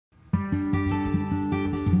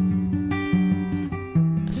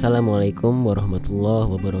Assalamualaikum warahmatullahi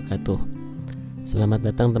wabarakatuh. Selamat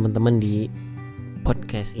datang teman-teman di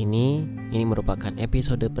podcast ini. Ini merupakan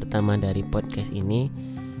episode pertama dari podcast ini.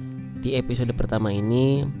 Di episode pertama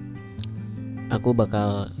ini aku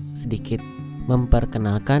bakal sedikit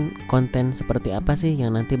memperkenalkan konten seperti apa sih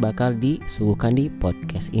yang nanti bakal disuguhkan di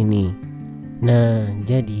podcast ini. Nah,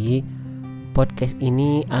 jadi podcast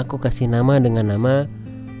ini aku kasih nama dengan nama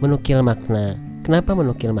Menukil Makna. Kenapa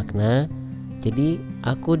menukil makna? Jadi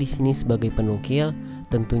aku di sini sebagai penukil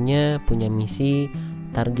tentunya punya misi,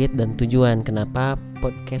 target dan tujuan kenapa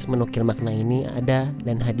podcast Menukil Makna ini ada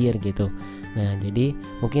dan hadir gitu. Nah, jadi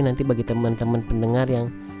mungkin nanti bagi teman-teman pendengar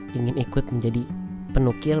yang ingin ikut menjadi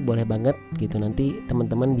penukil boleh banget gitu. Nanti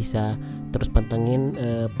teman-teman bisa terus pantengin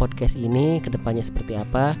podcast ini kedepannya seperti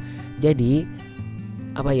apa. Jadi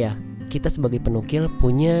kita sebagai penukil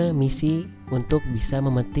punya misi untuk bisa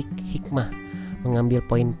memetik hikmah, mengambil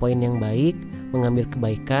poin-poin yang baik, mengambil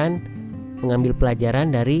kebaikan, mengambil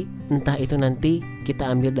pelajaran dari entah itu nanti kita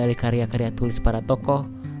ambil dari karya-karya tulis para tokoh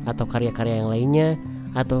atau karya-karya yang lainnya,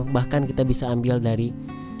 atau bahkan kita bisa ambil dari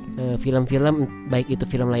film-film, baik itu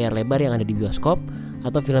film layar lebar yang ada di bioskop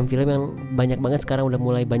atau film-film yang banyak banget sekarang udah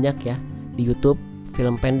mulai banyak ya di YouTube,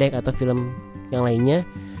 film pendek atau film yang lainnya,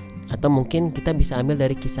 atau mungkin kita bisa ambil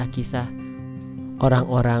dari kisah-kisah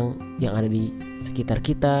orang-orang yang ada di sekitar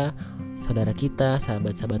kita, saudara kita,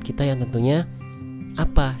 sahabat-sahabat kita yang tentunya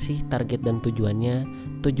apa sih target dan tujuannya.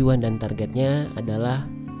 Tujuan dan targetnya adalah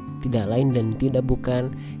tidak lain dan tidak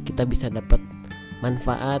bukan kita bisa dapat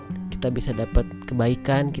manfaat, kita bisa dapat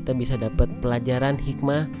kebaikan, kita bisa dapat pelajaran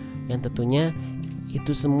hikmah yang tentunya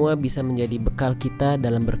itu semua bisa menjadi bekal kita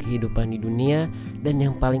dalam berkehidupan di dunia, dan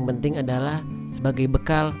yang paling penting adalah sebagai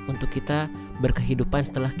bekal untuk kita berkehidupan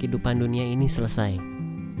setelah kehidupan dunia ini selesai.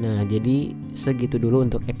 Nah, jadi segitu dulu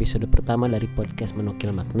untuk episode pertama dari podcast Menukil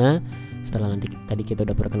Makna. Setelah nanti tadi kita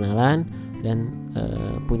udah perkenalan dan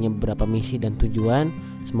punya beberapa misi dan tujuan,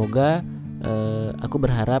 semoga aku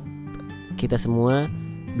berharap kita semua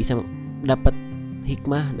bisa dapat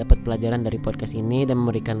hikmah, dapat pelajaran dari podcast ini dan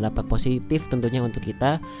memberikan dampak positif tentunya untuk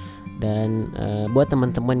kita. Dan buat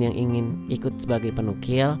teman-teman yang ingin ikut sebagai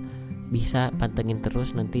penukil, bisa pantengin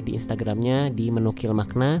terus nanti di Instagramnya di Menukil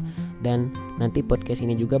Makna, dan nanti podcast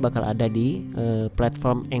ini juga bakal ada di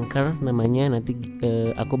platform Anchor namanya. Nanti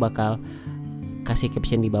aku bakal kasih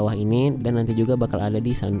caption di bawah ini, dan nanti juga bakal ada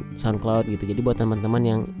di SoundCloud gitu. Jadi buat teman-teman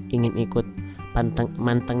yang ingin ikut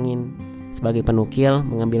mantengin sebagai penukil,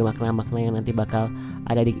 mengambil makna-makna yang nanti bakal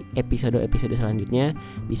ada di episode-episode selanjutnya,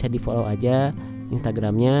 bisa di follow aja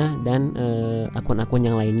Instagramnya dan akun-akun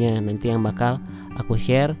yang lainnya nanti yang bakal aku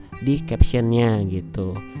share di captionnya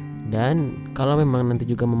gitu. Dan kalau memang nanti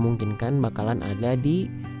juga memungkinkan bakalan ada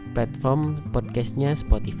di platform podcastnya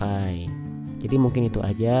Spotify. Jadi mungkin itu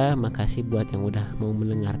aja. Makasih buat yang udah mau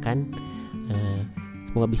mendengarkan.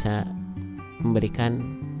 Semoga bisa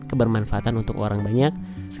memberikan kebermanfaatan untuk orang banyak.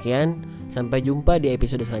 Sekian, sampai jumpa di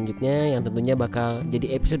episode selanjutnya yang tentunya bakal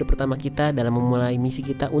jadi episode pertama kita dalam memulai misi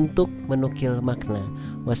kita untuk menukil makna.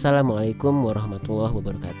 Wassalamualaikum warahmatullahi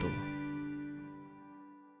wabarakatuh.